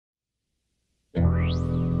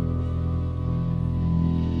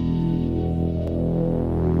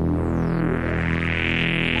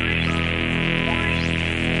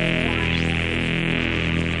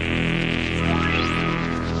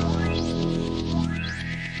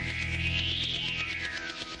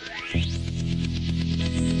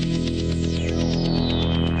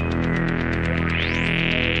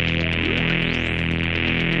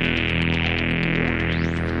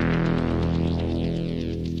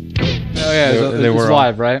Oh yeah, they were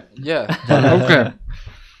live, right? Yeah. Okay.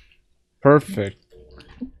 Perfect.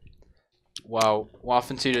 Wow.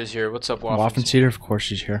 Waffentita's here. What's up, Waffentita? Waffentita, of course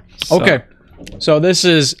she's here. Okay. So this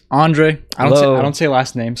is Andre. I don't say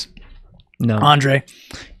last names. No. Andre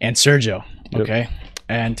and Sergio. Okay.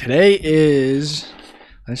 And today is,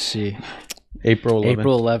 let's see, April 11th.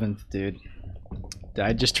 April 11th, dude.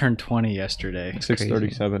 I just turned 20 yesterday.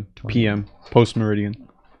 6:37 p.m. post meridian.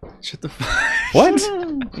 Shut the fuck. What?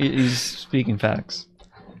 He's speaking facts.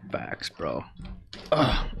 Facts, bro.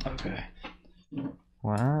 Okay.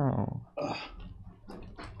 Wow.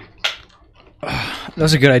 That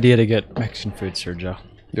was a good idea to get Mexican food, Sergio.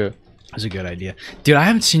 Yeah. That was a good idea. Dude, I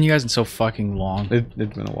haven't seen you guys in so fucking long. It's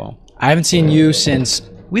been a while. I haven't seen you since...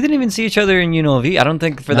 We didn't even see each other in UNLV. I don't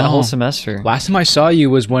think for that whole semester. Last time I saw you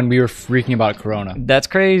was when we were freaking about Corona. That's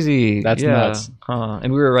crazy. That's nuts.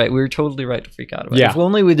 And we were right. We were totally right to freak out about it. Yeah. If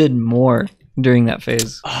only we did more during that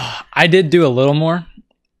phase. I did do a little more.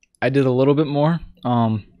 I did a little bit more.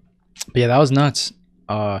 But yeah, that was nuts.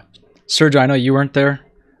 Sergio, I know you weren't there,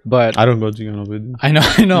 but I don't go to UNLV. I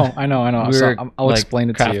know. We were, I'll explain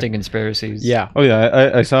it to you. crafting conspiracies. Yeah. Oh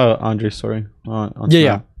yeah, I saw Andre's story. On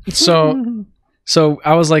Yeah. So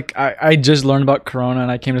I was like, I just learned about Corona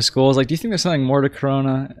and I came to school. I was like, do you think there's something more to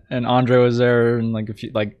Corona? And Andre was there and like a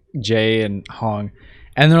few, like Jay and Hong.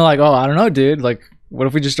 And they're like, oh, I don't know, dude. Like, what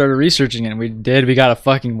if we just started researching it? And we did. We got a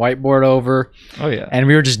fucking whiteboard over. Oh yeah. And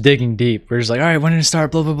we were just digging deep. We are just like, all right, when did it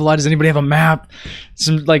start? Blah, blah, blah. Does anybody have a map?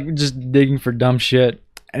 Some like just digging for dumb shit.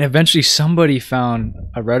 And eventually somebody found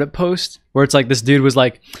a Reddit post where it's like this dude was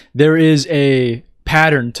like, there is a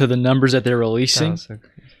pattern to the numbers that they're releasing.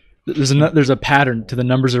 There's a pattern to the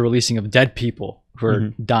numbers they're releasing of dead people who are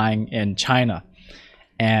dying in China.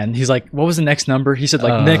 And he's like, what was the next number? He said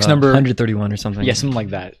like the next number 131 or something. Yeah, something like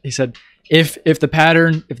that. He said if the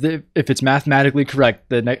pattern if it's mathematically correct,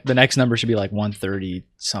 the next number should be like 130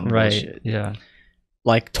 something. Right. Bullshit. Yeah.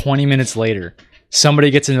 Like 20 minutes later,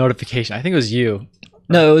 somebody gets a notification. I think it was you.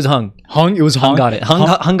 No, it was Hung. It was Hung. Hung got it.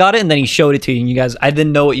 Hung got it, and then he showed it to you. And you guys, I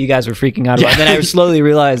didn't know what you guys were freaking out about. Then I slowly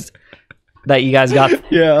realized that you guys got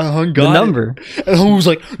Hung got the number. And Hung was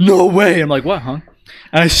like, no way. I'm like, what, Hung?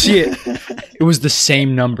 And I see it. It was the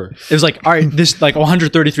same number. It was like, all right, this like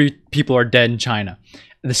 133 people are dead in China.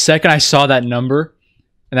 The second I saw that number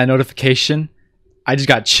and that notification, I just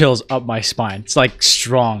got chills up my spine. It's like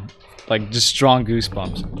strong, like just strong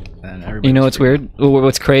goosebumps. And you know what's weird?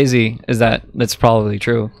 What's crazy is that that's probably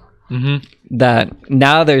true. That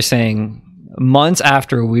now they're saying months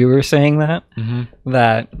after we were saying that,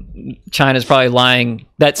 that China's probably lying.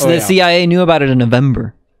 That's the CIA knew about it in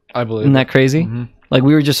November. I believe. Isn't that crazy? Like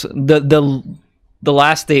we were just the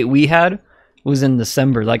last date we had was in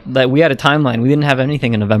December. Like that we had a timeline. We didn't have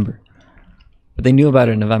anything in November, but they knew about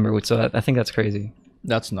it in November. Which so I think that's crazy.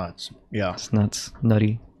 That's nuts. Yeah, it's nuts,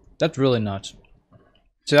 nutty. That's really nuts.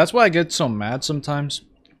 See, that's why I get so mad sometimes,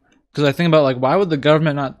 because I think about like, why would the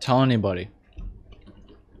government not tell anybody?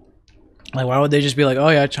 Like, why would they just be like, oh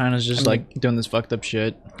yeah, China's just like doing this fucked up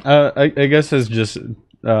shit? I guess it's just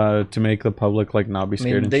to make the public like not be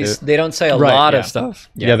scared and shit. They don't say a lot of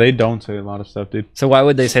stuff. Yeah, they don't say a lot of stuff, dude. So why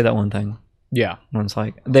would they say that one thing? Yeah, when it's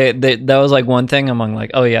like that was like one thing among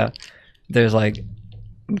like, oh yeah, there's like,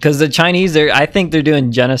 because the Chinese, I think they're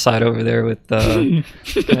doing genocide over there with can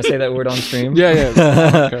I say that word on stream? Yeah.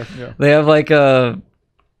 They have like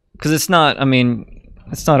because it's not, I mean,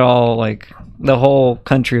 it's not all like the whole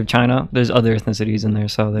country of China. There's other ethnicities in there.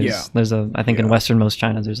 So there's I think in westernmost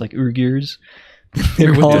China there's like Uyghurs.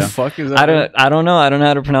 What the fuck is that? I don't know. I don't know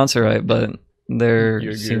how to pronounce it right, but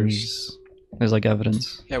there's like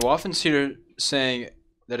evidence. Yeah, Waffentita saying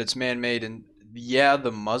that it's man-made, and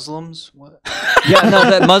the Muslims. What? Yeah, no,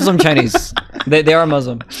 that Muslim Chinese. They are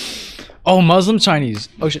Muslim. Oh, Muslim Chinese.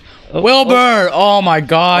 Oh shit. Wilbur! Oh my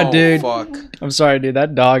god, dude. Fuck. I'm sorry, dude.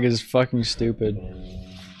 That dog is fucking stupid.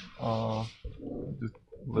 Oh. Just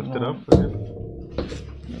lift it up.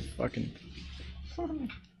 Fucking.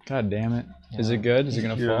 God damn it. Is it good? Is it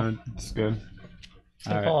gonna fall? Yeah, it's good. It's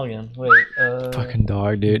gonna fall again. Wait. Fucking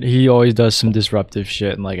dog, dude. He always does some disruptive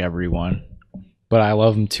shit in like everyone. But I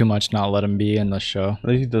love him too much not let him be in the show. At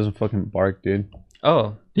least he doesn't fucking bark, dude.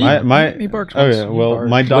 Oh. He barks. Oh yeah. Well,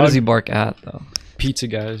 my dog. What does he bark at though? pizza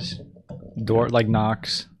guys. Door like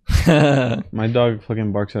knocks. My dog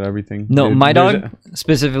fucking barks at everything. No, dude. my There's dog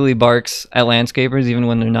specifically barks at landscapers, even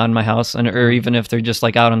when they're not in my house, or even if they're just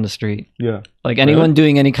like out on the street. Yeah. Like anyone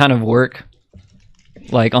doing any kind of work,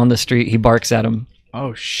 like on the street, he barks at them.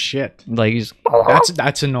 Oh shit. Like he's.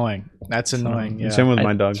 That's annoying. That's annoying. Yeah. Same with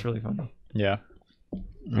my dog. It's really funny. Yeah.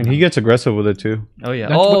 And he gets aggressive with it too. Oh yeah.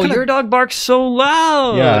 That's- what Oh, kind of- your dog barks so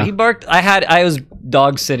loud. Yeah. He barked. I was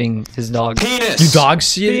dog sitting his dog. Penis. You dog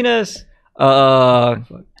see it? Penis.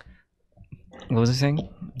 What was I saying?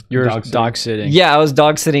 You're Dog dog sitting. Yeah, I was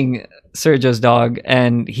dog sitting Sergio's dog,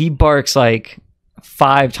 and he barks like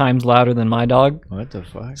 5 times louder than my dog. What the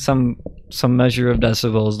fuck? Some measure of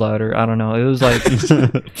decibels louder. I don't know. It was like,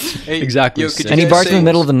 Hey, Exactly. could you and he guys barked in say- the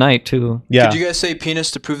middle of the night too. Yeah. Could you guys say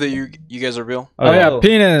penis to prove that you guys are real? Oh yeah, Oh.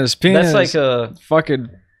 penis. That's like a fucking.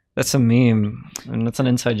 that's a meme, and that's an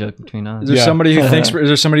inside joke between us. Is there Yeah. somebody who thinks? Is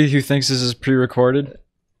there somebody who thinks this is pre-recorded?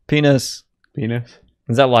 Penis. Penis.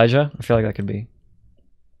 Is that Elijah? I feel like that could be.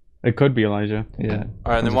 It could be Elijah. Yeah.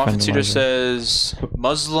 All right, and then Sounds Waffle offended, Teeter Elijah. says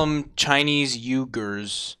Muslim Chinese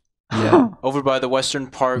Uyghurs Yeah. over by the western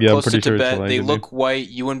part, Yeah, I'm close to pretty sure it's Tibet. They Elijah, look white.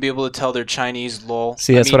 You wouldn't be able to tell they're Chinese. Lol.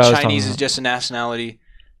 See, that's what I was talking Chinese is about. just a nationality,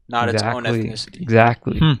 not its own ethnicity.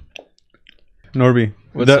 Exactly. Norby.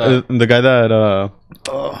 What's The guy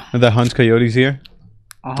that hunts coyotes here.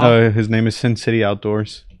 His name is Sin City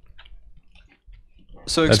Outdoors.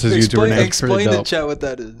 So That's his YouTuber name. explain Pretty in dope. chat what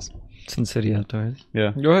that is. Sin City Outdoors.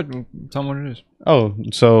 Yeah. Go ahead. Tell them what it is. Oh,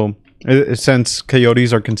 so since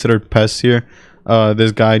coyotes are considered pests here,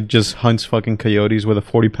 this guy just hunts fucking coyotes with a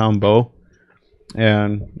 40-pound bow,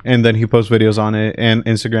 and then he posts videos on it and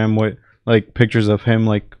Instagram with like pictures of him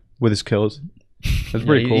like with his kills. That's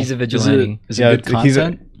pretty cool. He's a Is vigilante. it good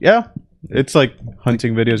content? It's like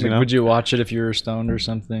hunting videos, you Like, know. would you watch it if you were stoned or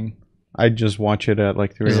something? I just watch it at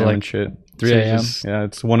like 3 Is it a.m. like- and shit. 3 a.m. Yeah,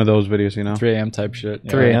 it's one of those videos, you know, 3 a.m. type shit.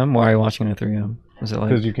 3 a.m. Why are you watching at 3 a.m.? Was it like?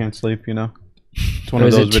 because you can't sleep, you know. It's one Or of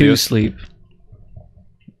is those it to videos. sleep?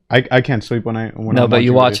 I can't sleep when No, I'm but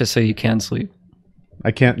you watching watch videos. it so you can sleep.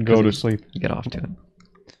 I can't go to sleep. You get off to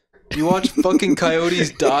it. You watch fucking coyotes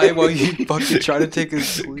die while you fucking try to take a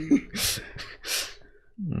sleep.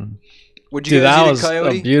 Would you Dude, that guys eat was a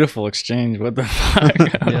coyote? a beautiful exchange. What the fuck?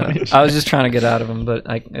 Yeah. I was just trying to get out of him, but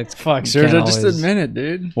it's Fuck, you Sergio, can't just always- admit it,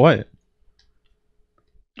 dude. What?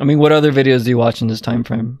 I mean, what other videos do you watch in this time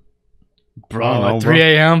frame? Bro, I don't know, at 3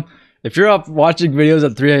 a.m. If you're up watching videos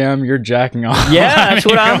at 3 a.m., you're jacking off. Yeah, that's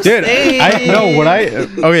what I'm Dude, saying.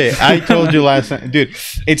 I told you last time, dude.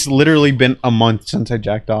 It's literally been a month since I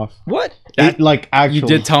jacked off. What? Actually, You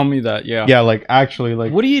did tell me that, yeah. yeah, like actually,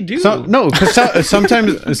 like What do you do? because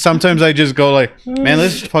sometimes I just go like, man,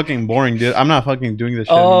 this is fucking boring, dude. I'm not fucking doing this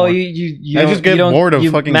shit Oh, anymore. you I don't- just get you don't- bored of you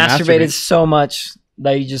fucking masturbated masturbating. so much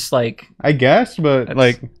that you just like I guess, but That's-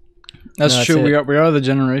 like, That's No, that's true. it. We are the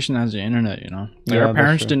generation that has the internet, you know. Like, Yeah, our that's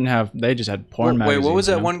parents true. didn't have. They just had porn Wait, magazines. what was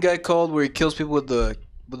that you know? one guy called where he kills people with the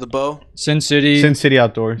bow? Sin City. Sin City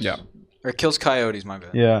Outdoors. Yeah. Or kills coyotes, my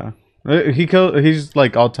bad. Yeah. He's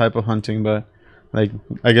like all type of hunting, but like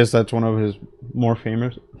I guess that's one of his more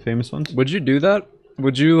famous ones. Would you do that?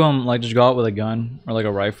 Would you like just go out with a gun or like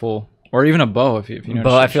a rifle or even a bow if you know?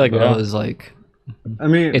 But I feel like Yeah. bow is like I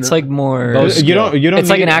mean, it's like more. Those- you don't It's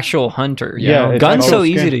like need- an actual hunter. You Yeah, know? it's Gun's like so bow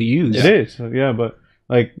easy skin. to use. It is, yeah, but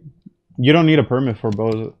like you don't need a permit for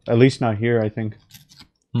bows. At least not here, I think.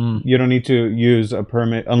 You don't need to use a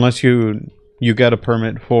permit unless you get a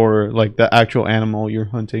permit for like the actual animal you're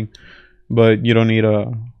hunting. But you don't need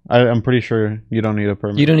I'm pretty sure you don't need a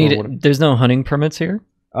permit. You don't for need what- it. There's no hunting permits here.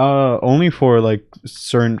 only for like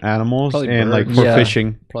certain animals Probably and like birds. for Yeah.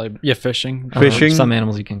 fishing. Probably fishing. Fishing? Some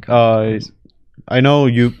animals you can. Cut. I know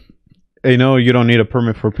you don't need a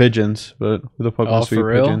permit for pigeons, but who the fuck Oh, wants to eat for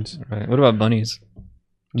real? pigeons? Right. What about bunnies?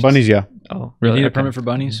 Bunnies, yeah. Oh, You really? need a Okay. permit for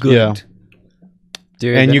bunnies, Good. Yeah.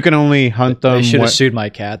 dude. And you can only hunt them. They should when- have sued my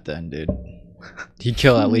cat then, dude. He'd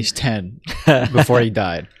kill at least 10 before he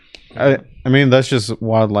died. I mean, that's just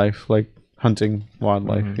wildlife, like hunting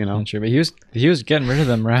wildlife, you know. Not sure, but he was getting rid of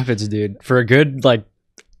them rabbits, dude, for a good like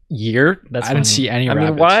year. That's I didn't funny. see any I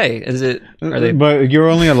rabbits. mean, why is it? Are they? But you're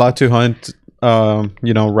only allowed to hunt,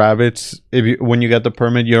 rabbits. When you get the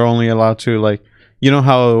permit, you're only allowed to like, you know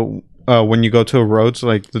how when you go to roads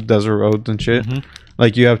like the desert roads and shit,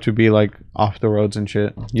 like you have to be like off the roads and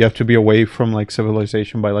shit. You have to be away from like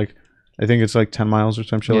civilization by like, I think it's like 10 miles or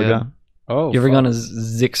some shit like Yeah. that. Oh, You ever fuck. gone to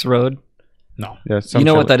Zix Road? No. Yeah, You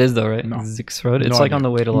know what that is, though, right? No. Zix Road. It's No like idea. on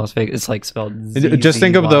the way to Las Vegas. It's like spelled. Just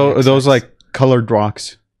think of those like colored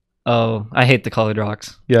rocks. Oh, I hate the colored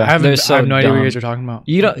rocks. Yeah, I They're so have no idea what you dumb. guys are talking about.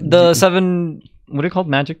 You know the seven. What are they called?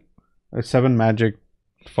 Magic. 7 magic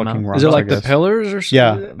fucking Mount? rocks. Is it like I the guess. pillars or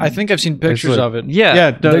something? Yeah. I think I've seen pictures like- of it.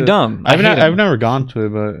 Yeah, they're dumb. I've I've never gone to it,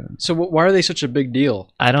 but So why are they such a big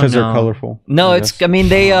deal? I don't know. because they're colorful. No, I it's. guess. I mean,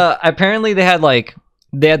 they apparently they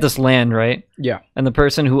had this land, right? Yeah. And the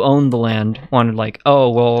person who owned the land wanted oh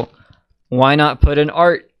well, why not put an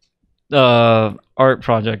art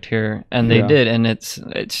project here? And they Yeah. did, and it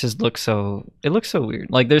just looks so weird.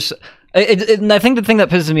 Like there's, and I think the thing that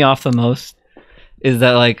pisses me off the most is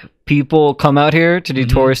that people come out here to do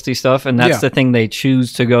touristy stuff, and that's Yeah. the thing they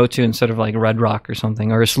choose to go to instead of Red Rock or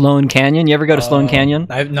something or Sloan Canyon. You ever go to Sloan Canyon?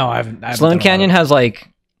 I haven't. Sloan Canyon has like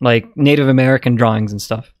Native American drawings and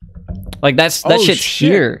stuff. That Oh, shit's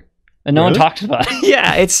shit. here, and no one Really? talks about it.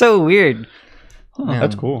 Yeah, it's so weird. Huh.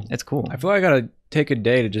 That's cool. It's cool. I feel like I gotta take a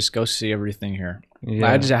day to just go see everything here.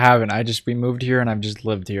 Yeah. I just haven't. We moved here and I've just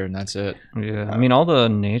lived here and that's it. Yeah, I mean all the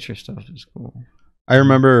nature stuff is cool. I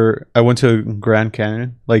remember I went to Grand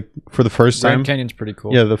Canyon for the first time. Grand Canyon's pretty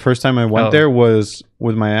cool. Yeah, the first time I went Oh. there was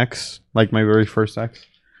with my ex, my very first ex.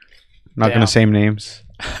 Not Damn. gonna say names,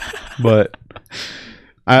 but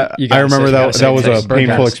You I gotta remember say- you that gotta say was names. a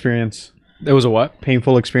painful Burgers. experience. It was a what?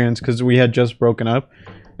 Painful experience because we had just broken up,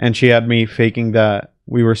 and she had me faking that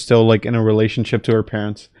we were still in a relationship to her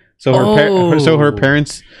parents. So her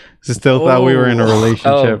parents still thought we were in a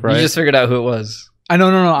relationship, right? You just figured out who it was. I know,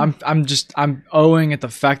 no. I'm owing at the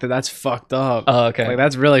fact that that's fucked up. Oh, okay.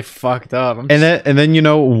 That's really fucked up. And then you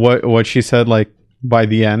know what she said by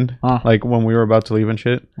the end, Huh. when we were about to leave and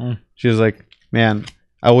shit. Mm. She was like, "Man,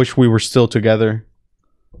 I wish we were still together."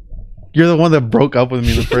 You're the one that broke up with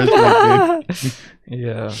me the first place, dude.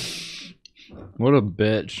 Yeah. What a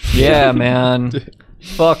bitch. Yeah, man.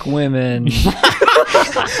 Fuck women.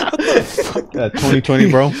 Yeah,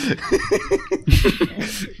 2020, bro.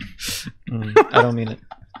 I don't mean it.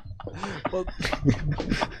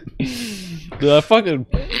 Dude,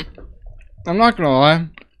 I'm not gonna lie.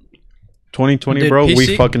 2020, Dude, bro. We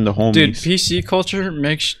PC fucking the homies. Dude, PC culture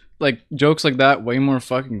makes jokes like that way more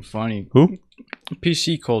fucking funny. Who?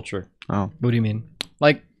 PC culture. Oh, What do you mean?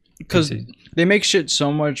 Because PC. they make shit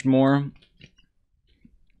so much more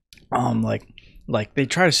they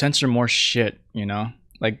try to censor more shit, you know?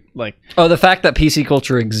 Oh, the fact that PC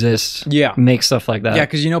culture exists Yeah. makes stuff like that. Yeah,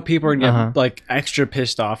 because people are getting extra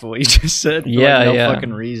pissed off at what you just said for no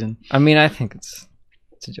fucking reason. I mean, I think it's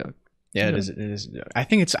a joke. Yeah, it is. I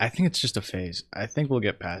think it's just a phase. I think we'll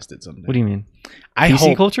get past it someday. What do you mean? I PC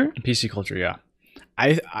hope culture? PC culture, yeah.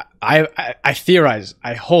 I theorize.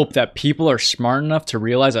 I hope that people are smart enough to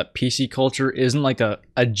realize that PC culture isn't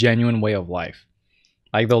a genuine way of life.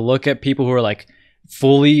 They'll look at people who are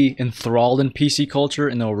fully enthralled in PC culture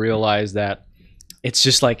and they'll realize that it's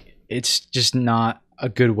just not a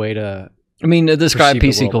good way to. I mean, describe Perceive the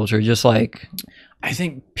PC world. culture, just I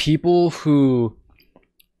think people who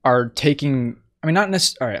are taking. I mean, not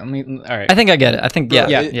necessarily. All right. I think I get it. I think yeah.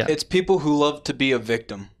 It's people who love to be a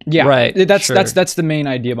victim. Yeah, Right, That's sure. that's the main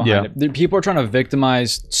idea behind it. People are trying to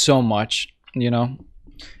victimize so much,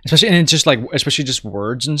 especially and it's just especially just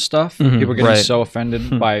words and stuff. Mhm, People are getting right. so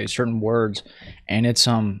offended by certain words, and it's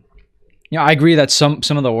I agree that some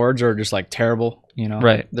of the words are just terrible.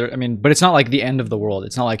 Right. But it's not the end of the world.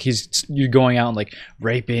 It's not you're going out and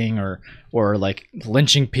raping or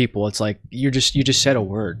lynching people. It's you just said a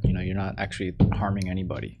word. You're not actually harming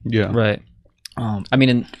anybody. yeah. Right. I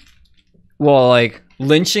mean,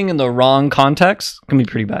 lynching in the wrong context can be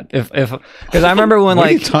pretty bad. If because I remember when What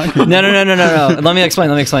are you talking about? no. Let me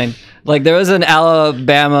explain. There was an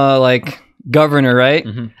Alabama governor, right?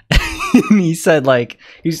 Mm-hmm. He said I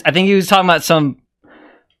think he was talking about some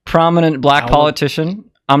prominent black politician.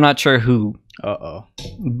 I'm not sure who, Uh-oh.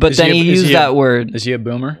 but Is then he he a- is used he a- that word. Is he a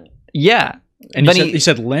boomer? Yeah, And but he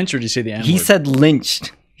said lynch, or did you say the N-word? he said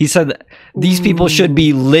lynched. He said these people should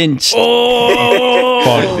be lynched. Oh,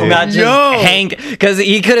 Fuck, dude. Not just hanged, because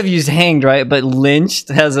he could have used hanged, right? But lynched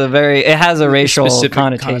has a racial Specific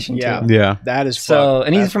connotation yeah. to it. Yeah. that is So, fucked.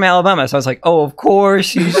 and he's from Alabama, so I was like, oh, of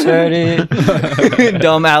course you said it.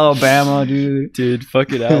 Dumb Alabama, dude. dude,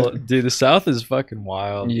 dude, the South is fucking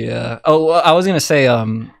wild. Yeah. Oh, well, I was gonna say,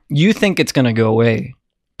 you think it's gonna go away,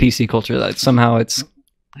 PC culture? That somehow it's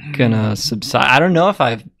gonna subside. I don't know if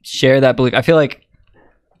I share that belief. I feel like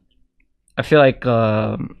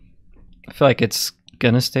it's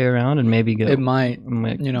gonna stay around and maybe It might.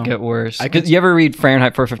 get worse. I could- You ever read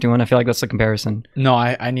Fahrenheit 451? I feel like that's the comparison. No,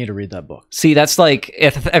 I need to read that book. See, that's I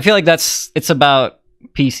feel like it's about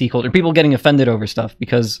PC culture. People getting offended over stuff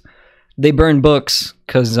because they burn books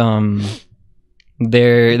because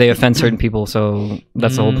they offend certain people. So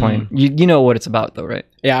that's the whole point. You know what it's about, though, right?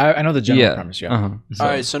 Yeah, I know the general premise. Yeah. Uh-huh. All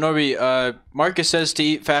right, so Norby, Marcus says to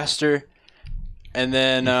eat faster, and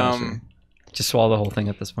then Just swallow the whole thing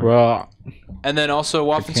at this point. Bro, And then also,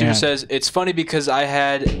 Waffen Senior says, it's funny because I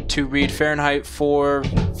had to read Fahrenheit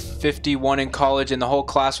 451 in college and the whole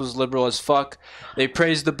class was liberal as fuck. They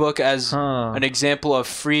praised the book as an example of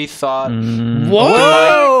free thought.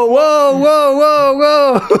 Whoa!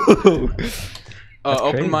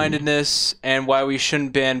 Open-mindedness and why we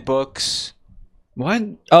shouldn't ban books. what?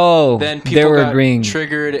 Oh, Then they people were got agreeing.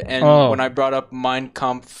 triggered, and when I brought up Mein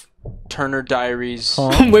Kampf, Turner Diaries.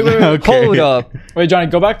 Wait. Okay. Hold up. Wait, Johnny,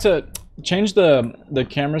 go back to change the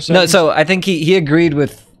camera No, settings. so I think he agreed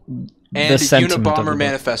with And the the sentiment of the Unabomber book.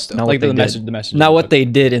 Manifesto. Not like what they the did. message. Not what they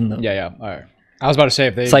did in the. Yeah. All right. I was about to say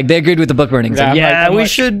if they. It's like they agreed with the book burning. It's Yeah, like, yeah, I'm we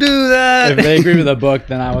like- should do that. if they agree with the book,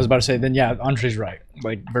 then I was about to say, then yeah, Andre's right.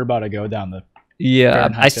 Like we're about to go down the. Yeah,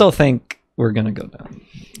 Fahrenheit I still think we're gonna go down.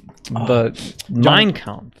 But Mein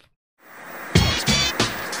Kampf.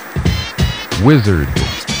 Wizard.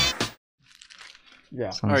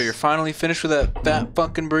 Yeah. All right, you're finally finished with that fat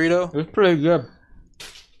fucking burrito? It was pretty good.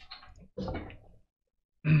 What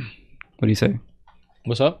do you say?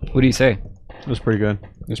 What's up? What do you say? It was pretty good.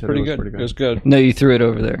 It was pretty good. It was good. No, you threw it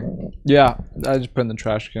over there. Yeah, I just put it in the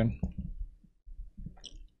trash can.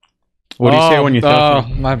 What do you say when you throw Oh,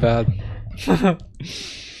 things? my bad.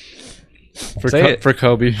 Say it. For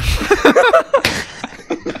Kobe.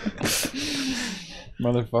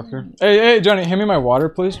 Motherfucker. Hey, Johnny, hand me my water,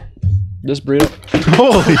 please. This burrito.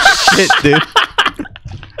 Holy shit, dude.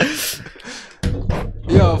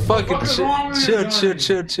 Yo, fucking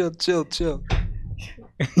chill.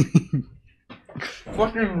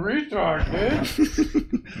 Fucking retard,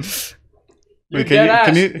 dude. Wait,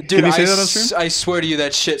 can you Dude, say that on stream? I swear to you,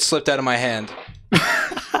 that shit slipped out of my hand.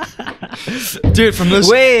 Dude, from this.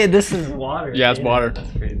 Wait, this is water. Yeah, it's water.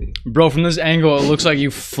 That's crazy. Bro, from this angle, it looks like you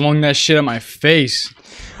flung that shit at my face.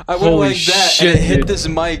 I went Holy like that shit, and it hit dude. this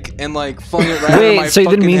mic and like flung it right out of my Wait, so you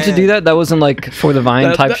didn't fucking mean to hand. do that? That wasn't like for the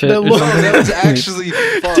Vine type shit? that or looked- No, something? that was actually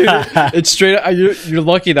fucked. It's straight. You're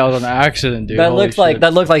lucky that was an accident, dude. That Holy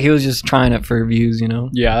looked like he was just trying it for views, you know?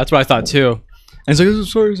 Yeah, that's what I thought too. And it's like,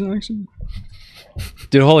 sorry, it's an accident.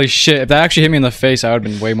 Dude, holy shit! If that actually hit me in the face, I would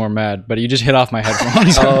have been way more mad. But you just hit off my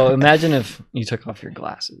headphones. Oh, imagine if you took off your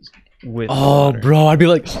glasses with the water. Bro, I'd be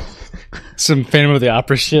like some Phantom of the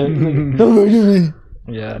Opera shit.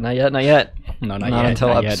 Yeah, not yet. No, Not yet, until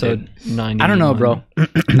not yet, episode dude. 90. I don't know, bro.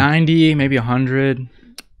 90, maybe 100,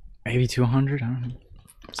 maybe 200. I don't know.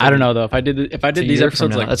 I don't know though. If I did these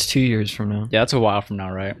episodes, like that's 2 years from now. yeah, that's a while from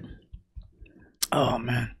now, right? Oh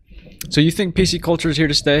man. So you think PC culture is here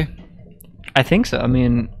to stay? I think so. I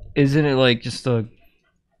mean, isn't it like just a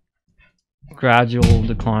gradual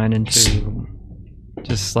decline into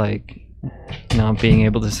just like not being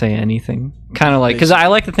able to say anything? Kind of like, because I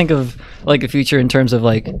like to think of like the future in terms of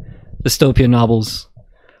like dystopian novels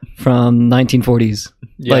from 1940s.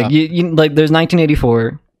 Yeah. Like you like there's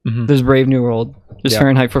 1984, Mhm. there's Brave New World, there's Yeah.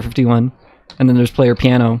 Fahrenheit 451, and then there's Player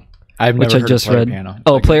Piano, I've which never I heard just of Player read. Piano.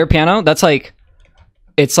 Oh, Like, Player Piano? That's like,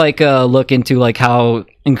 it's like a look into like how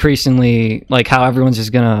increasingly like how everyone's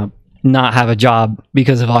just gonna not have a job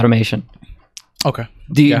because of automation. okay.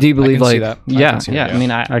 Do you Yeah, you believe I can see like that. I yeah can see yeah? that, I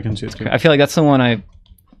mean I can see it too. I feel like that's the one I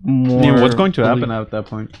more. I mean, what's going to believe. happen at that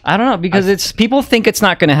point? I don't know because it's people think it's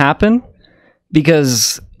not going to happen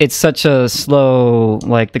because it's such a slow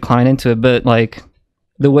like decline into it, but like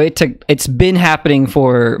the way it's been happening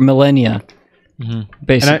for millennia, And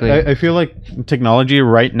basically. I feel like technology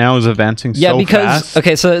right now is advancing Yeah, so because fast.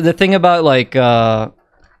 okay, so the thing about like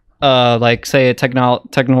say a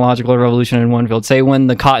technological revolution in one field, say when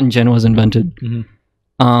the cotton gin was invented,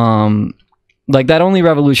 like that only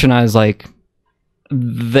revolutionized like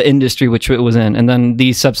the industry which it was in, and then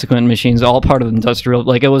these subsequent machines, all part of the industrial,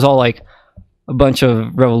 like it was all like a bunch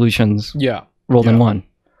of revolutions Yeah. rolled in one.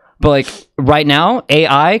 But like right now,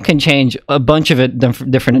 AI can change a bunch of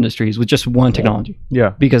different industries with just one technology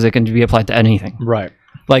Yeah. because it can be applied to anything. Right.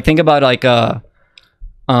 Like think about like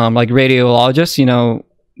radiologists, you know,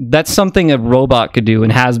 that's something a robot could do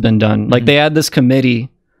and has been done. Like they had this committee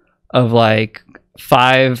of like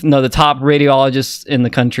the top radiologists in the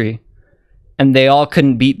country, and they all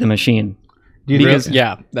couldn't beat the machine. Do you Because- think,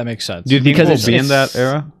 Yeah, that makes sense. do you think because we'll it's- be in it's- that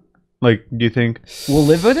era? Like, do you think? We'll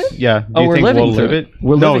live with it? Yeah. Do Oh, you we're think living we'll through live it. it?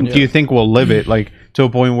 We're no. living Do you think we'll live it like to a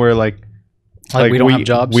point where like we don't have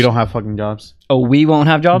jobs? We don't have fucking jobs. Oh, we won't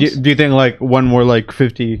have jobs? Do you think like when we're like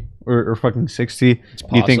 50 or fucking 60, do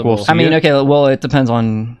you think we'll possible. see I mean, it? okay, well, it depends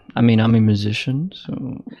on. I mean, I'm a musician,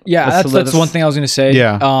 so Yeah, that's one thing I was gonna say.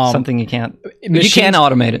 Yeah. something you can't. You machines- can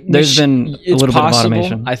automate it. There's been a it's little possible. bit of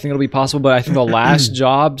automation. I think it'll be possible, but I think the last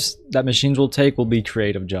jobs that machines will take will be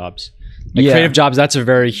creative jobs. Like Yeah. creative jobs, that's a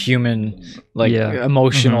very human, like Yeah.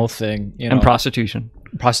 emotional thing. You know? And prostitution.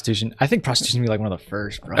 prostitution. I think prostitution would be like one of the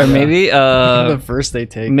first, bro. Or maybe one of the first they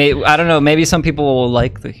take. I don't know. Maybe some people will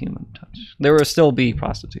like the human touch. There will still be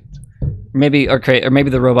prostitutes. Maybe or maybe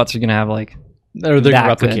the robots are gonna have like. Or they're gonna that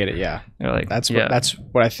replicate good. it. Yeah, They're like that's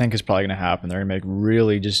what I think is probably gonna happen. They're gonna make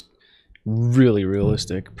really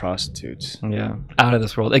realistic prostitutes. Yeah, out of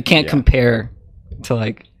this world. It can't compare to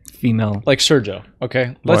like female. Like Sergio.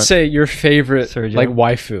 Okay, let's say your favorite Sergio? like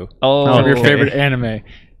waifu Oh, from your favorite anime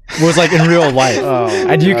was like in real life,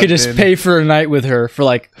 and you could just pay for a night with her for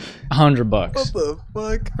like $100 What the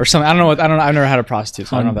fuck? or something. I don't know. I've never had a prostitute,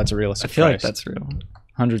 so I don't know if that's a I realistic. feel price. like that's real.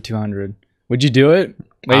 100, 200. Would you do it?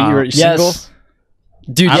 Wait, you were single? Yes.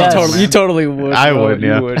 Dude, Yes. you totally would. I bro. would, You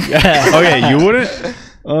yeah. would, yeah. Okay, you wouldn't.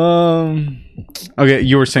 Okay,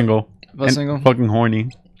 you were single. If I was And single? Fucking horny.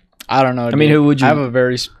 I don't know. I mean, who would you? I have a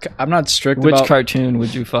very. I'm not strict. Which about, cartoon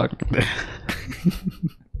would you fuck?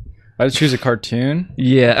 I would choose a cartoon.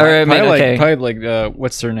 Yeah, or I mean, okay. Probably like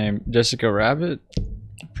what's her name? Jessica Rabbit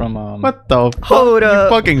from What the fuck? Hold You up.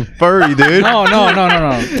 fucking furry, dude. No.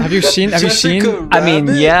 Have you seen? Jessica I mean,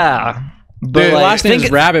 Rabbit? yeah. But Her like, last name is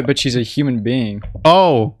think- Rabbit, but she's a human being.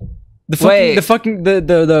 Oh. Wait.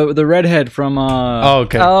 The redhead from Oh,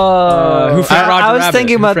 okay. Oh, Who Framed Roger I was Rabbit?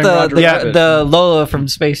 thinking Who about Framed Roger the Rabbit? the Lola from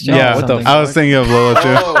Space Jam. yeah, or something. I was thinking of Lola too.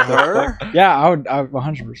 Oh, her? Yeah, I would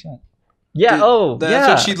 100%. Yeah. Dude, Oh, That's yeah.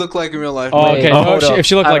 what she'd look like in real life. Oh, Wait, okay. oh, No, hold up. if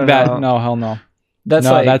she looked I like don't that, know. no, hell no. That's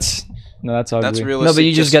No, like that's ugly. That's realistic. no, but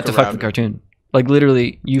you just get to Jessica fuck the Rabbit. cartoon. Like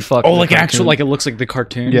literally, you fuck. Oh, the like cartoon. actual, like it looks like the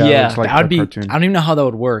cartoon. Yeah, Yeah. it looks like that would the be. cartoon. I don't even know how that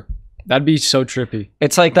would work. That'd be so trippy.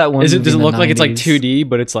 It's like that one. Does it movie in the look like it's like 90s. 2D,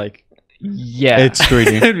 but it's like Yeah, It's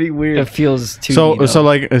 3D. it'd be weird. it feels 2D. So though.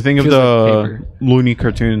 like I think of Feels like the paper. Looney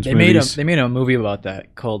cartoons They movies. made a movie about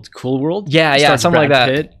that called Cool World. Yeah, It yeah, stars something like Brad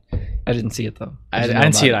that. Pitt. I didn't see it though. I just know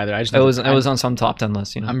didn't see it about either. I just It know was that- it was on some top 10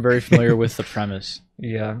 list. You know. I'm very familiar with the premise.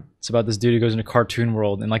 Yeah. It's about this dude who goes into cartoon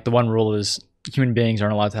world, and like the one rule is human beings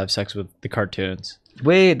aren't allowed to have sex with the cartoons.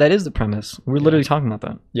 Wait, that is the premise. We're literally talking about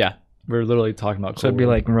that. Yeah, we're literally talking about. So it'd be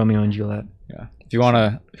Cool like Romeo and Juliet. World. Yeah. If you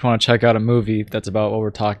wanna check out a movie that's about what we're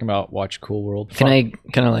talking about, watch Cool World. Can I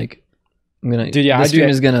like? I'm gonna. Dude, yeah, the I do- stream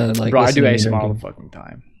is gonna like. Bro, I listen do to me ASMR all drinking. the fucking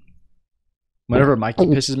time. Whenever Mikey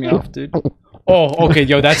pisses me off, dude. Oh, okay,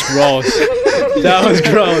 yo, that's gross. That was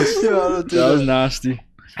gross. That was nasty.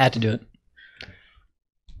 I had to do it.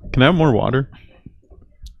 Can I have more water?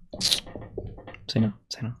 Say no.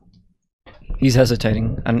 Say no. He's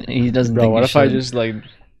hesitating, and he doesn't. Bro, think what you if I should. just like?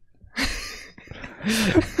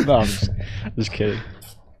 No, I'm just kidding.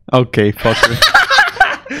 Okay, fucker.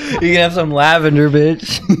 You can have some lavender,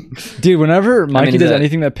 bitch. Dude, whenever Mikey is does that-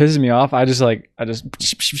 anything that pisses me off, I just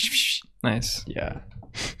Nice. yeah.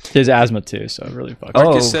 He has asthma too, so it really fucks. Oh.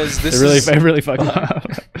 Marcus says It this really, is. it really fucked me up.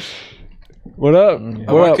 What up? What up?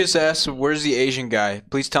 Marcus asks, "Where's the Asian guy?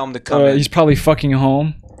 Please tell him to come in." He's probably fucking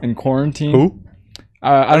home in quarantine. Who?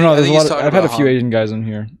 I don't know. I There's a think lot. he's talking I've had a about few Hong. Asian guys on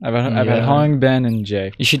here. I've had Yeah. Hong, Ben, and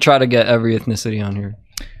Jay. You should try to get every ethnicity on here.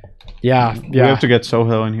 Yeah, We have to get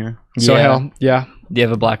Sohel in here. So Yeah. hell, yeah. Do you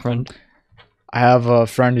have a black friend? I have a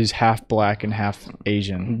friend who's half black and half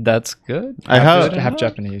Asian. That's good. I have half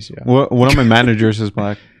Japanese. Yeah. one of my managers is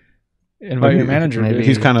black. Invite your manager. Maybe. Dude.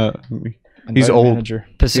 He's kind of Invite he's your old. manager.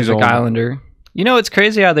 Pacific old. Islander. You know, it's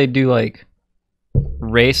crazy how they do like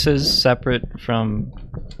races separate from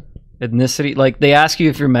ethnicity. Like they ask you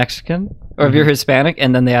if you're Mexican or if you're Hispanic,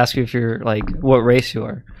 and then they ask you if you're like what race you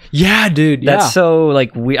are. Yeah, dude. That's so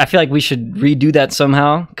like I feel like we should redo that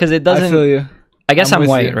somehow because it doesn't. I feel you. I guess I'm with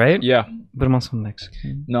white, you. right? Yeah. But I'm also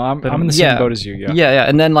Mexican. No, I'm But in the same yeah. boat as you. Yeah. Yeah, yeah.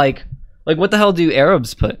 And then like what the hell do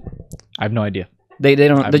Arabs put? I have no idea. They I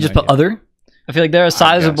don't. have They no just put idea. other. I feel like there are a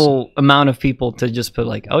sizable amount of people to just put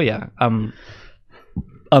like, oh yeah,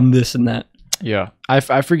 I'm this and that. Yeah. I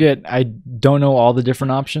forget. I don't know all the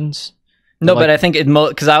different options. No, Like- but I think it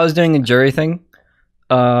because I was doing a jury thing,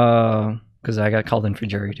 because I got called in for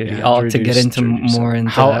jury duty. Yeah, jury to get duty's- into jury duty's- more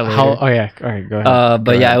into How? that later. Oh yeah. All right. Go ahead.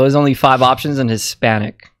 But Go yeah, ahead. it was only 5 options and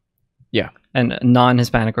Hispanic. Yeah. And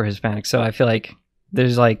non-Hispanic or Hispanic. So I feel like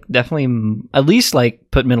there's like definitely at least like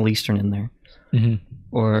put Middle Eastern in there. Mhm.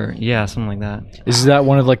 Or yeah, something like that. Is that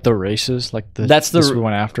one of like the races? Like That's the- this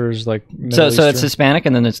one after is like. So Middle it's Eastern? Hispanic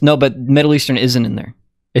and then it's no, but Middle Eastern isn't in there.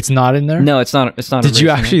 It's not in there. No, it's not. It's not. a Did you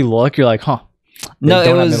race in there. actually look? You're like, huh? They No, it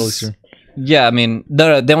don't have Middle was. Eastern. Yeah, I mean,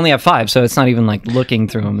 no, they only have 5, so it's not even like looking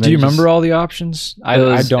through them. Do you remember all the options? I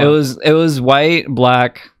don't. It was white,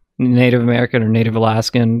 black, Native American or Native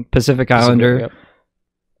Alaskan, Pacific Islander, Yep.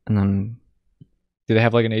 and then Do they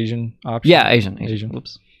have like an Asian option? yeah, Asian. Asian.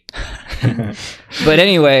 Whoops. But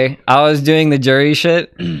anyway, I was doing the jury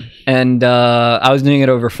shit, and I was doing it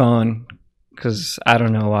over phone because I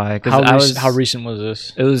don't know why. Because How recent was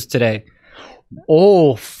this? It was today.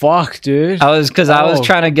 Oh fuck, dude. I was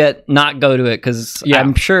trying to not go to it because Yeah.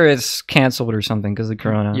 I'm sure it's canceled or something because of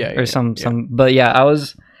Corona Yeah, some. But yeah, I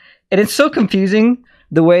was, and it's so confusing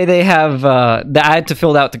the way they have. I had to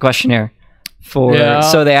fill out the questionnaire for. Yeah.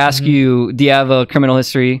 So they ask you, do you have a criminal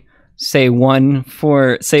history? Say one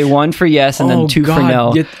for yes, and then 2 for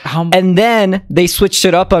no. And then they switched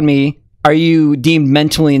it up on me. Are you deemed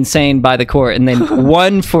mentally insane by the court? And then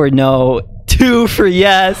 1 for no. 2 for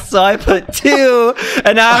yes, so I put 2,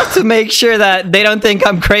 and I have to make sure that they don't think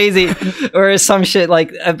I'm crazy or some shit.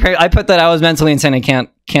 Like I put that I was mentally insane. I can't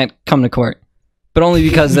come to court, but only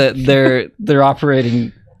because their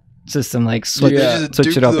operating system like switch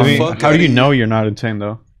it up. I mean, how do you know you're not insane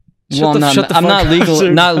though? Well,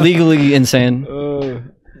 I'm not legally insane.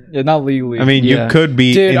 Yeah, not legally. I mean, you could be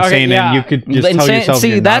insane, and you could just tell yourself. See,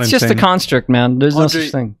 you're that's not just a insane. construct, man. There's no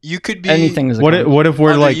such thing. You could be anything. Is a what if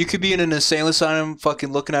we're Andre, like? You could be in an insane asylum,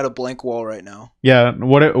 fucking looking at a blank wall right now. Yeah.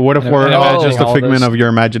 What if we're just a figment of your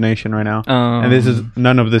imagination right now? And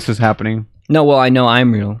none of this is happening. No, well, I know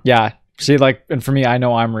I'm real. Yeah. See, like, and for me, I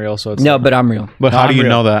know I'm real, so it's no, but I'm real. But how do you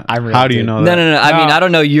know that? I'm real. How do you know that? No. I mean, I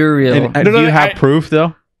don't know you're real. Do you have proof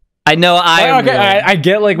though? I know I'm real. I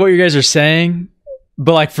get like what you guys are saying.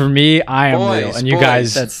 But like for me, I am real, and you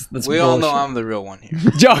guys. That's we all know I'm the real one here.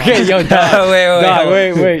 Okay, yo,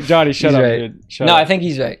 wait, Johnny, shut up, right. dude. Shut no, up. I think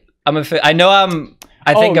he's right. I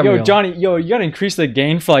think I'm real. Johnny, you gotta increase the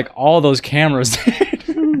gain for like all those cameras.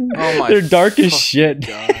 Oh my! They're dark as shit.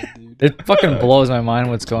 God, dude. It fucking blows my mind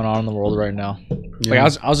what's going on in the world right now. Like I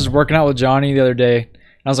was just working out with Johnny the other day,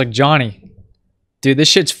 and I was like, Johnny, dude, this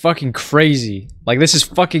shit's fucking crazy. Like this is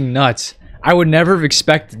fucking nuts. I would never have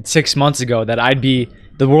expected 6 months ago that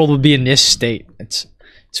the world would be in this state. It's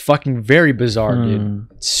fucking very bizarre, dude.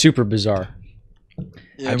 It's super bizarre.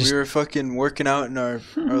 Yeah, we were fucking working out in our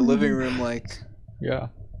living room, like. Yeah.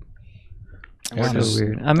 It's so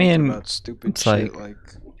weird. I mean, about stupid it's shit like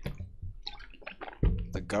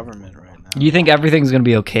the government right now. You think everything's gonna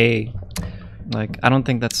be okay? Like, I don't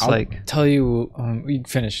think that's I'll tell you. We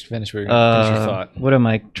finish. Finish your thought. What am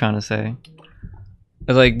I trying to say?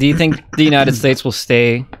 Like, do you think the United States will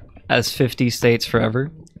stay as 50 states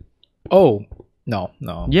forever? Oh, no.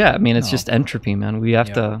 Yeah, I mean, it's just entropy, man. We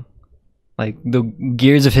have to, like, the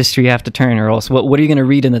gears of history have to turn, or else what are you going to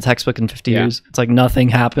read in the textbook in 50 years? It's like nothing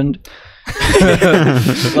happened.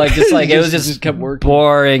 Like, just like, it was just kept working.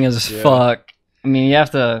 Boring as fuck. I mean, you have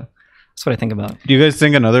to, that's what I think about. Do you guys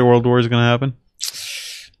think another world war is going to happen?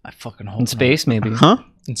 I fucking hope in space, maybe. Huh?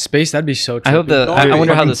 In space, that'd be so trippy. I hope I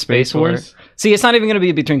wonder how the space wars. See, it's not even going to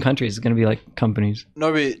be between countries. It's going to be like companies.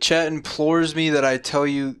 Norby, chat implores me that I tell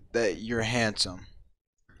you that you're handsome.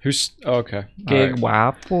 Who's okay? Gig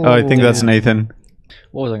WAP. Oh, I think that's Nathan.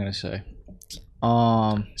 What was I gonna say?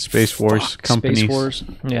 Space Wars companies. Space Wars.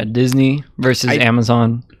 Yeah, Disney versus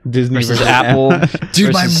Amazon. Disney versus Apple.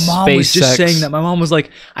 Dude, my mom was just SpaceX. saying that. My mom was like,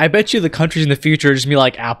 "I bet you the countries in the future are just be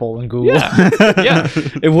like Apple and Google." Yeah.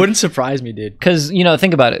 It wouldn't surprise me, dude. Because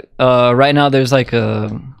think about it. Right now, there's like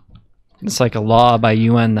it's like a law by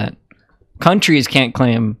UN that countries can't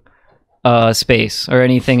claim space or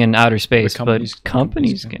anything in outer space, but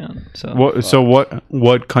companies can. So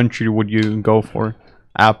what country would you go for?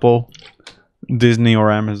 Apple, Disney,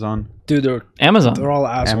 or Amazon? Dude, they're Amazon. all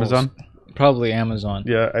assholes. Amazon? Probably Amazon.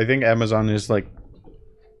 Yeah, I think Amazon is like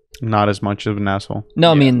not as much of an asshole.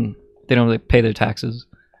 No, I mean they don't really pay their taxes.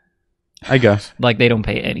 I guess. Like they don't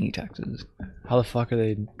pay any taxes. How the fuck are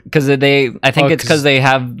they? Because I think it's because they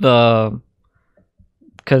have the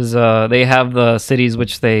cities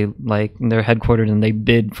which they like, they're headquartered and they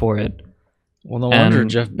bid for it. Well, no wonder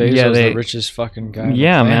Jeff Bezos is the richest fucking guy.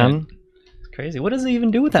 Yeah, man. It's crazy. What does he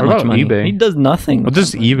even do with that What much about money? eBay? He does nothing. What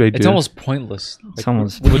does eBay do? It's almost pointless. It's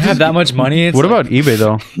almost. When you have that much money, it's what about eBay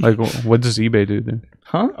though? Like, what does eBay do? Dude?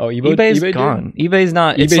 Huh? Oh, eBay's gone. eBay's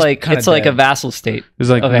not. It's like a vassal state. It's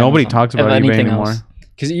like nobody talks about eBay anymore.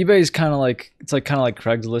 Because eBay is kind of like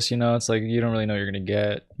Craigslist, It's like you don't really know what you're gonna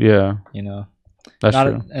get. Yeah, that's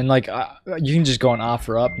true. And like you can just go on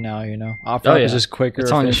OfferUp now, OfferUp is just quicker.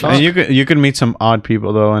 It's on your phone. And you can meet some odd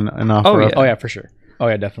people though, and OfferUp. Oh yeah, for sure. Oh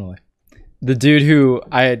yeah, definitely. The dude who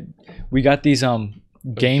we got these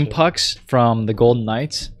game pucks from the Golden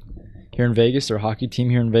Knights here in Vegas, their hockey team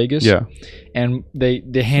here in Vegas. Yeah. And they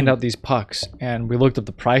hand out these pucks, and we looked up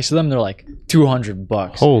the price of them. They're like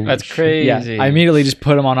 $200. Holy That's shit. crazy. Yeah, I immediately just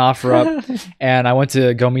put them on OfferUp, and I went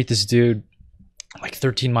to go meet this dude like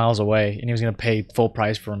 13 miles away, and he was gonna pay full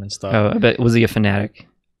price for them and stuff. Oh, I bet. Was he a fanatic?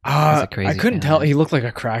 I couldn't tell. He looked like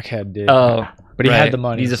a crackhead, dude. Oh, but he had the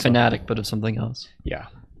money. He's a fanatic, but of something else. Yeah.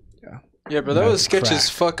 Yeah, bro, that was sketch as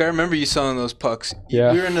fuck. I remember you selling those pucks.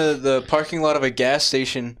 Yeah. We were in the parking lot of a gas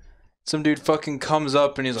station some dude fucking comes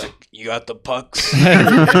up and he's like, "You got the pucks."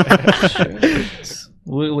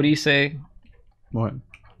 What do you say? What?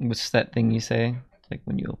 What's that thing you say? Like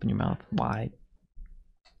when you open your mouth wide.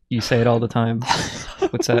 You say it all the time.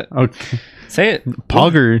 What's that? Okay. Say it.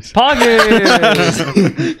 Poggers. Poggers.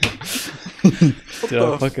 Dude,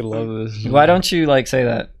 I fucking love this. Why don't you like say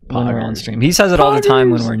that when we're on stream? He says it all the time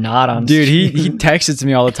when we're not on Dude, stream. he texts it to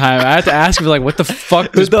me all the time. I have to ask him like, what the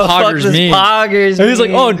fuck does What the fuck poggers does mean? poggers And he's like,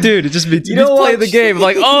 mean? oh, dude, it just means you don't play watch- the game. I'm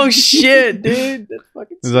like, oh shit, dude. That's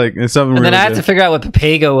fucking It's like it's something. And then really I had to good. figure out what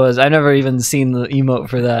Papega was. I never even seen the emote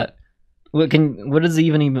for that. What does the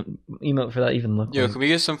emote for that even look Yo, like? can we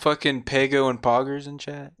get some fucking Pago and Poggers in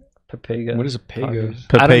chat? Papega. What is a pago?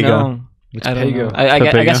 I don't Papega. know. What's I don't know. pago? I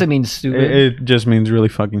Papega? guess it means stupid. It just means really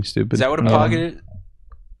fucking stupid. Is that what a Pog is?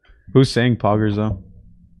 Who's saying poggers though?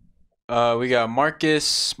 We got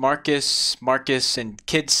Marcus, and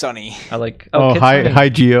Kid Sunny. I like. Oh, Kid hi, Sunny. hi,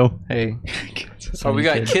 Gio. Hey. Oh, we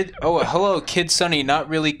got Kid. Kid. Oh, hello, Kid Sunny. Not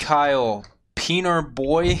really Kyle. Peener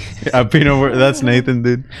boy. That's Nathan,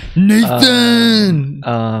 dude. Nathan!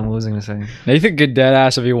 What was I gonna say? Nathan could dead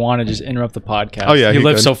ass if he wanted to just interrupt the podcast. Oh, yeah, he he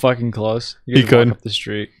lives could. so fucking close. You He just walk could. up the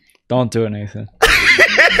street. Don't do it, Nathan.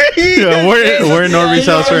 Yeah, we're in Norby's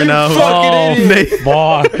house right now.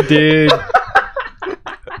 Oh, fuck, dude.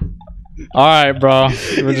 All right, bro.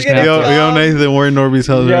 We're just gonna have to- Yo, Nathan, we're in Norby's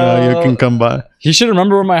house right now. You can come by. He should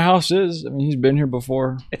remember where my house is. I mean, he's been here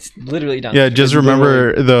before. It's literally down. Yeah, just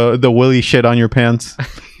remember the willy shit on your pants.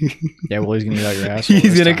 Yeah, well, he's gonna eat out your asshole.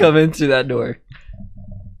 He's this gonna time. come in through that door.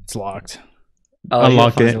 It's locked. Oh,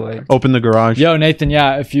 Unlock he'll it. find a way. Open the garage. Yo, Nathan.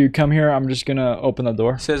 Yeah, if you come here, I'm just gonna open the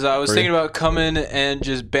door. Says I was For thinking you. about coming and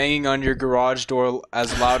just banging on your garage door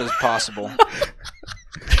as loud as possible.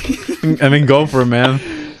 I mean, go for it, man.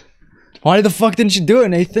 Why the fuck didn't you do it,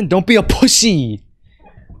 Nathan? Don't be a pussy.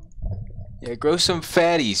 Yeah, grow some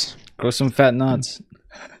fatties. Grow some fat nuts.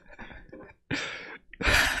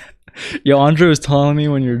 Yo, Andre was telling me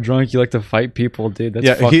when you're drunk, you like to fight people, dude.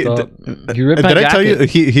 That's fucked up. You ripped my Did I tell you jacket.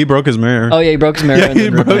 he broke his mirror? Oh yeah, he broke his mirror. Yeah, and he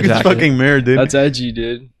then ripped broke my his jacket. fucking mirror, dude. That's edgy,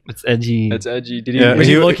 dude. It's edgy. That's edgy. Did he? Yeah, was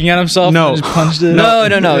he he- looking at himself? No. and just punched it. No.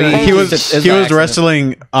 he was It's an he was accident.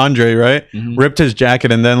 wrestling Andre, right? Mhm. Ripped his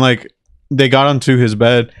jacket, and then like they got onto his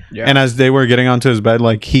bed, Yeah. and as they were getting onto his bed,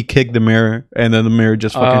 like he kicked the mirror, and then the mirror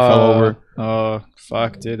just fucking fell over. Oh,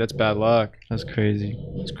 fuck, dude. That's bad luck. That's crazy.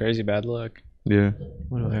 It's crazy bad luck. Yeah.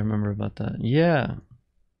 What do I remember about that? Yeah.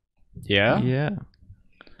 Yeah? Yeah.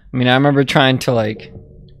 I mean, I remember trying to like.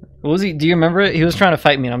 What was he? Do you remember it? He was trying to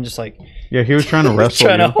fight me, and I'm just like Yeah, he was trying to wrestle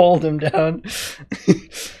trying you. to hold him down.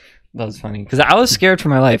 That was funny because I was scared for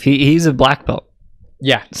my life. He's a black belt.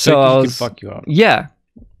 Yeah. So he I could was- fuck you up. Yeah,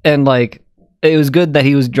 and like it was good that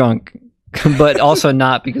he was drunk, but also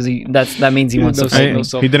not because that means he wants no to self- fight me.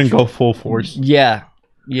 no He didn't go full force. Yeah.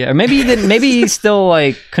 Yeah, or maybe he didn't. Maybe he still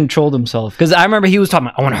like controlled himself because I remember he was talking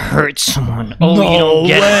about, I want to hurt someone. Oh, No you don't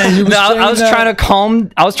get way, it. he was No, I saying was that. trying to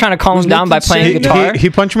calm. I was trying to calm him down by Nathan playing saying guitar. He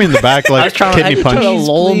punched me in the back I like was trying kidney to punch. Please,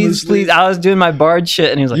 lull him to please. sleep. I was doing my bard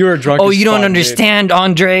shit, and he was like, You were drunk "Oh, as you don't fuck, dude." understand,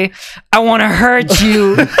 Andre. I want to hurt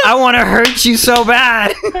you. I want to hurt you so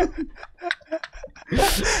bad."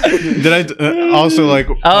 Did I also like?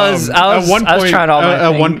 I was trying all my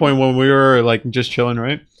at one thing. point when we were like just chilling,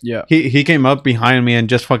 right? Yeah. He came up behind me and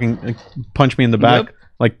just fucking punched me in the back, Yep.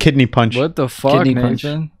 like kidney punch. What the fuck, Kidney punch.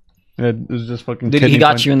 Nathan? It was just fucking. Did kidney he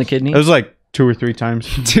got punch. you in the kidney? It was like 2 or 3 times.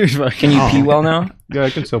 Dude, fuck. Can you pee well now? Yeah, I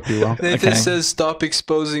can still pee well. Nathan Okay. says, "Stop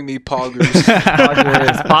exposing me, poggers."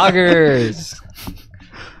 Poggers.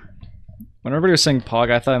 When everybody was saying pog,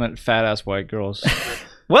 I thought I meant fat ass white girls.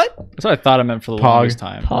 What? That's what I thought I meant for the Pog. longest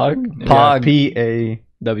time. Pog. Yeah, Pog.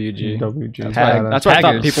 PAWG. WG. Pag. That's what I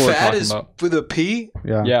thought Paggers. people were Fat talking is about. with a P.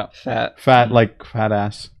 Yeah. Yeah. Fat. Fat like fat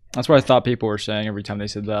ass. That's what I thought people were saying every time they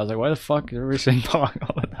said that. I was like, why the fuck is everybody saying pog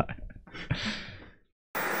all the time?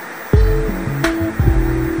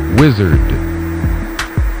 Wizard.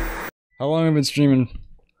 How long have we been streaming?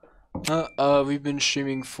 We've been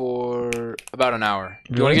streaming for about an hour.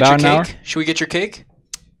 Do you Really? want to get About your an cake? Should we get your cake?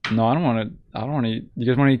 No, I don't want to. I don't want to eat. You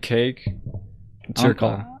guys want to eat cake? It's your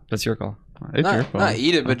call. That's your call. It's your Not, fault. not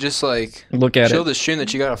eat it, but just like Look at show it. the stream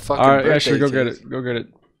that you got a fucking All right, birthday actually, go get cake. it. Go get it.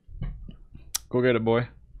 Go get it, boy.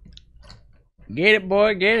 Get it,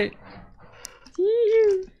 boy. Get it.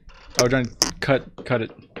 Oh, Johnny, cut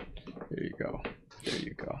it. There you go. There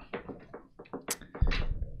you go.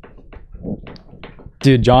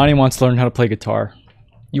 Dude, Johnny wants to learn how to play guitar.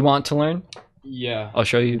 You want to learn? Yeah. I'll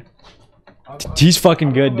show you. He's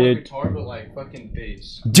fucking good, dude. Guitar, but like fucking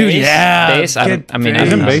bass. Dude, Bass? yeah. Bass? I Get mean, bass.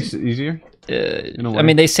 Isn't know. bass easier? I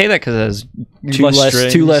mean, they say that because it has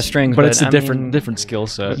two less strings, but it's a different skill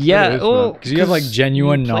set. Yeah, because you have like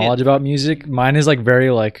genuine knowledge about music. Mine is like very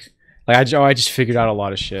like I just figured out a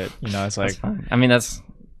lot of shit. You know, it's like I mean that's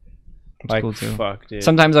like cool too. Fuck, dude.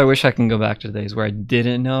 Sometimes I wish I can go back to the days where I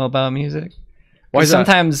didn't know about music. Why is that?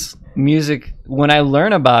 Sometimes music, when I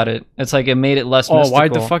learn about it, it's like it made it less mystical. Why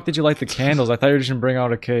the fuck did you light the candles? I thought you were just gonna bring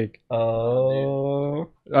out a cake. Oh.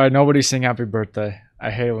 All right, nobody sing happy birthday. I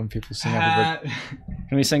hate it when people sing happy birthday.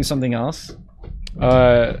 Can we sing something else?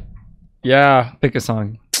 Yeah. Pick a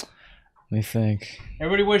song. Let me think.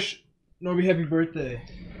 Everybody wish Norby happy birthday.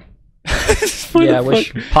 Yeah,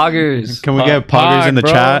 wish Poggers. Can we get Poggers in the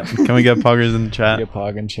chat? Can we get Poggers in the chat? Get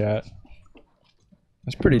Pog in chat.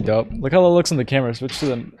 That's pretty dope. Look how it looks on the camera. Switch to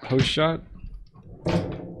the host shot.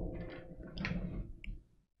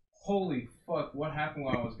 Holy fuck! What happened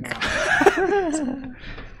while I was gone?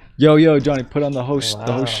 Yo, Johnny, put on the host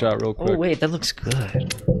shot real quick. Oh wait, that looks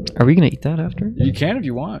good. Are we gonna eat that after? You can if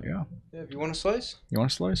you want. Yeah. Yeah, if you want a slice. You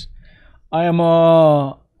want a slice?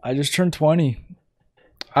 I just turned 20.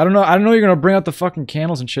 I don't know you're gonna bring out the fucking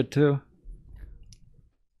candles and shit too.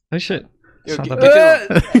 Oh shit. Yo, You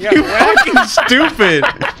fucking stupid.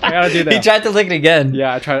 I gotta do that. He tried to lick it again.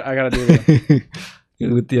 Yeah, I gotta do that.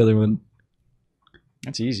 With the other one.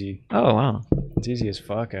 That's easy. Oh wow. It's easy as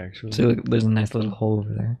fuck, actually. So look, there's a nice little hole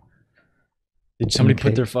over there. Did somebody Okay.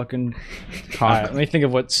 put their fucking... Alright, let me think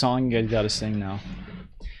of what song you guys gotta sing now.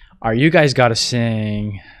 Alright, you guys gotta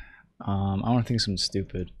sing... I wanna think of something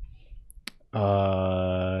stupid.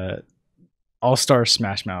 All-Star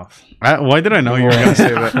Smash Mouth. Why did I know you were gonna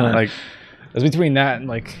say that? Like, It's between that and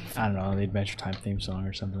like, I don't know, the Adventure Time theme song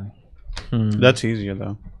or something. that's easier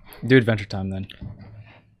though. Do Adventure Time then.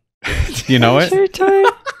 Do you know it?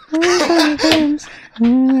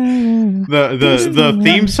 The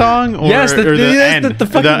theme song or, Yes, or the end? the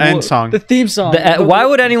fucking end song. The theme song. Why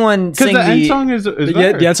would anyone Because sing the end song is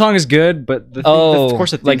Yeah, the end song is good, but of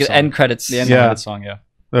course the theme like song. end credits. The end Yeah. credits song, yeah.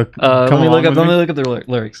 Look, Let me look up the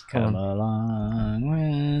lyrics. Come along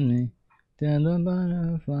with me. Down the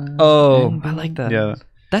butterfly. Oh, I like that. Yeah,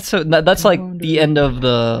 That's like the end of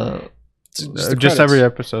the. just every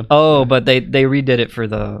episode. Oh, but they redid it for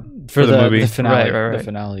the movie. The finale. Right. The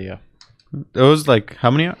finale, yeah. It was like how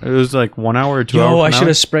many? It was like 1 hour or 2 hours. Yo, I should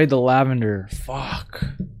have sprayed the lavender. Fuck.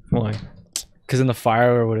 Why? Because then the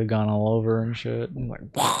fire would have gone all over and shit. I'm like,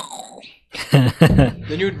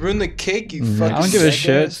 Then you would ruin the cake, you fucking I don't give a sad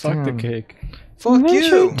shit. ass. Fuck the cake. Fuck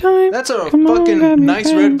you. That's a fucking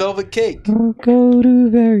nice red velvet cake. We'll go to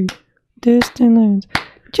very distant lands.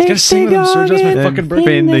 You gotta sing with him, Sergio. It's my fucking birthday.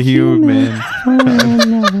 Finn the human.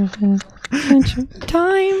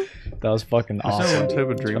 Time. That was fucking Is awesome. that one type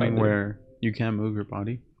of dreaming where you can't move your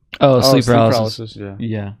body? Oh, sleep paralysis. Yeah.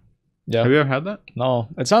 Yeah. Yeah. Have you ever had that? No,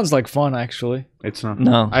 it sounds like fun actually. It's not.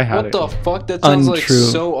 No. I had What it. the fuck? That sounds Untrue. like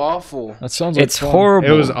so awful. That sounds like It's fun. horrible.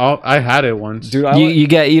 It was all. I had it once. Dude. You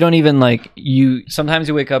don't even like you. Sometimes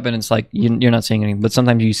you wake up and it's like you're not seeing anything, but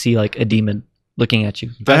sometimes you see like a demon looking at you.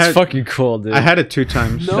 That's fucking cool, dude. I had it 2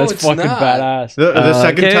 times. No, That's it's fucking not. badass. The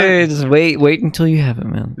second okay, time. just wait until you have it,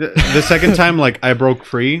 man. The second time, like I broke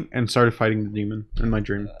free and started fighting the demon in my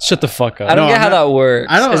dream. Shut the fuck up. I don't No, get how that works.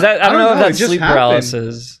 I don't- I don't know if it that's just sleep happened.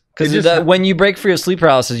 paralysis. It just Because when you break free of sleep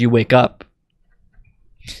paralysis, you wake up.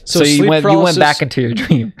 So you sleep went paralysis- back into your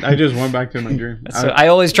dream. I just went back to my dream. So I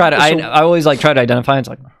always try to I always like try to identify. It's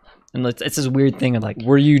like, and it's this weird thing of like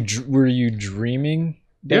Were you dreaming?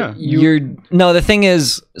 Yeah. you're no. The thing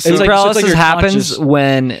is, sleep like- paralysis it's like you're happens conscious.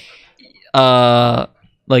 when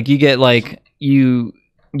like you get like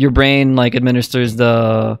your brain like administers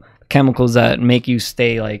the chemicals that make you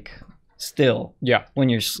stay like still. Yeah. When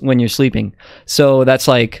you're sleeping. So that's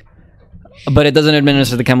like, but it doesn't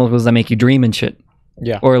administer the chemicals that make you dream and shit.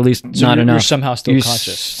 Yeah. Or at least So not you're enough. You're somehow still You're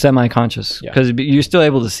conscious. semi-conscious Yeah. because you're still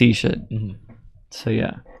able to see shit. Mhm. So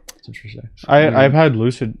yeah. That's interesting. I've had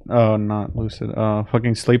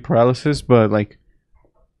fucking sleep paralysis, but like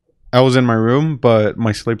I was in my room, but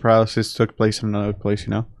my sleep paralysis took place in another place, you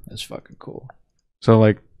know? That's fucking cool. So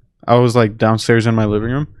like I was like downstairs in my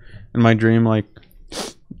living room in my dream, like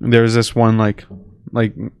there was this one like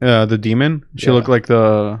the demon. She Yeah. looked like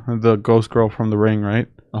the ghost girl from The Ring, right?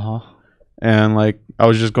 Uh-huh. And like I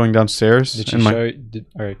was just going downstairs. Did she and show you?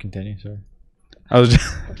 All right, continue. Sorry. I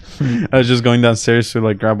was just going downstairs to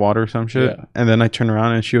like grab water or some shit, Yeah. and then I turned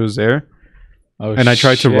around and she was there, Oh, and I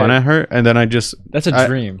tried to run at her, and then I just That's a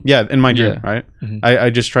dream. yeah, in my dream, Yeah. right? Mhm. I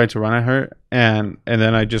just tried to run at her, and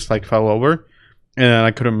then I just like fell over, and then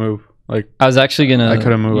I couldn't move. Like I was actually gonna. I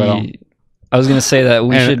couldn't move at all. I was gonna say that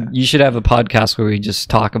And- you should have a podcast where we just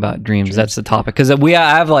talk about dreams. That's the topic because I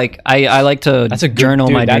like to That's a good, journal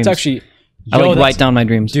dude, my that's dreams. actually I like write down my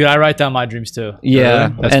dreams. Dude, I write down my dreams too.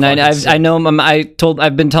 Yeah, Really? and I know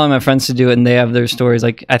I've been telling my friends to do it, and they have their stories.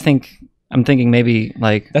 Like I'm thinking maybe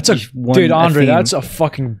like dude, Andre, that's a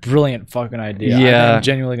fucking brilliant fucking idea. Yeah, I'm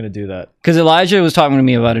genuinely gonna do that. Because Elijah was talking to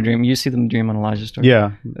me about a dream. You see the dream on Elijah's story?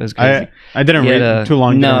 Yeah, it was crazy. I didn't read too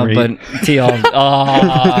long. No, but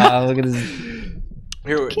TL. Look at this.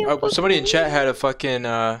 Here, somebody in chat had a fucking.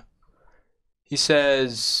 He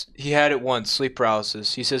says he had it once, sleep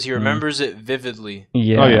paralysis. He says he remembers it vividly.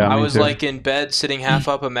 Yeah. Oh yeah. I was like in bed, sitting half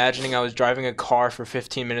up, imagining I was driving a car for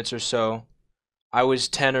 15 minutes or so. I was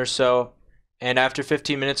 10 or so, and after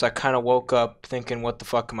 15 minutes, I kind of woke up thinking, "What the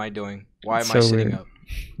fuck am I doing? Why am I sitting up?"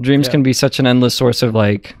 Dreams can be such an endless source of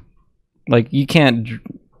like you can't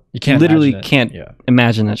literally can't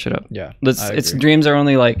imagine that shit up. Yeah, it's dreams are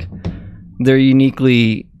only like they're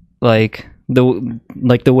uniquely like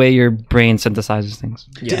the way your brain synthesizes things.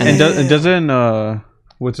 Yeah, and doesn't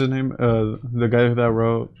what's his name? The guy that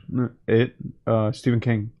wrote it, Stephen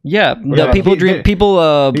King. Yeah,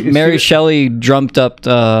 Mary Shelley dreamt up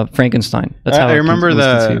Frankenstein. That's how I remember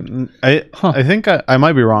that. I think I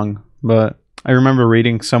might be wrong, but I remember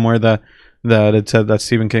reading somewhere that it said that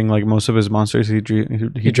Stephen King, like most of his monsters, he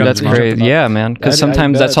dreamt. That's crazy. Yeah, man. Because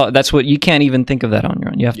sometimes that's what you can't even think of that on your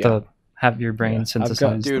own. You have to have your brain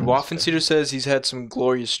synthesize. Dude, Waffenseeder says he's had some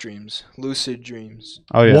glorious dreams, lucid dreams.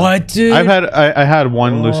 Oh yeah. What, dude? I had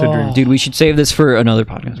one lucid dream. Dude, we should save this for another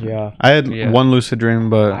podcast. Yeah. I had one lucid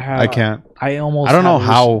dream, but I can't. I don't know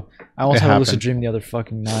how. I almost had a lucid dream the other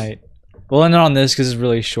fucking night. Well, and not on this because it's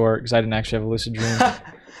really short because I didn't actually have a lucid dream.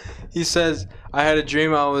 He says, I had a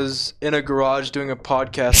dream I was in a garage doing a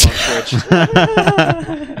podcast on Twitch.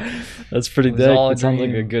 That's pretty dick. That sounds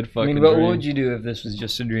like a good fucking dream. What would you do if this was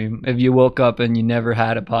just a dream? If you woke up and you never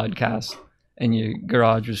had a podcast and your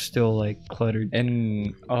garage was still like cluttered?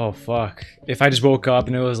 And oh fuck. If I just woke up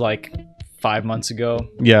and it was like 5 months ago.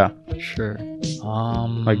 Yeah. Sure.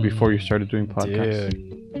 Like before you started doing podcasts. Dude.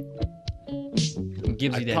 It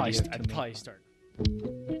gives you that. I'd probably start.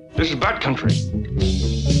 This is bad country.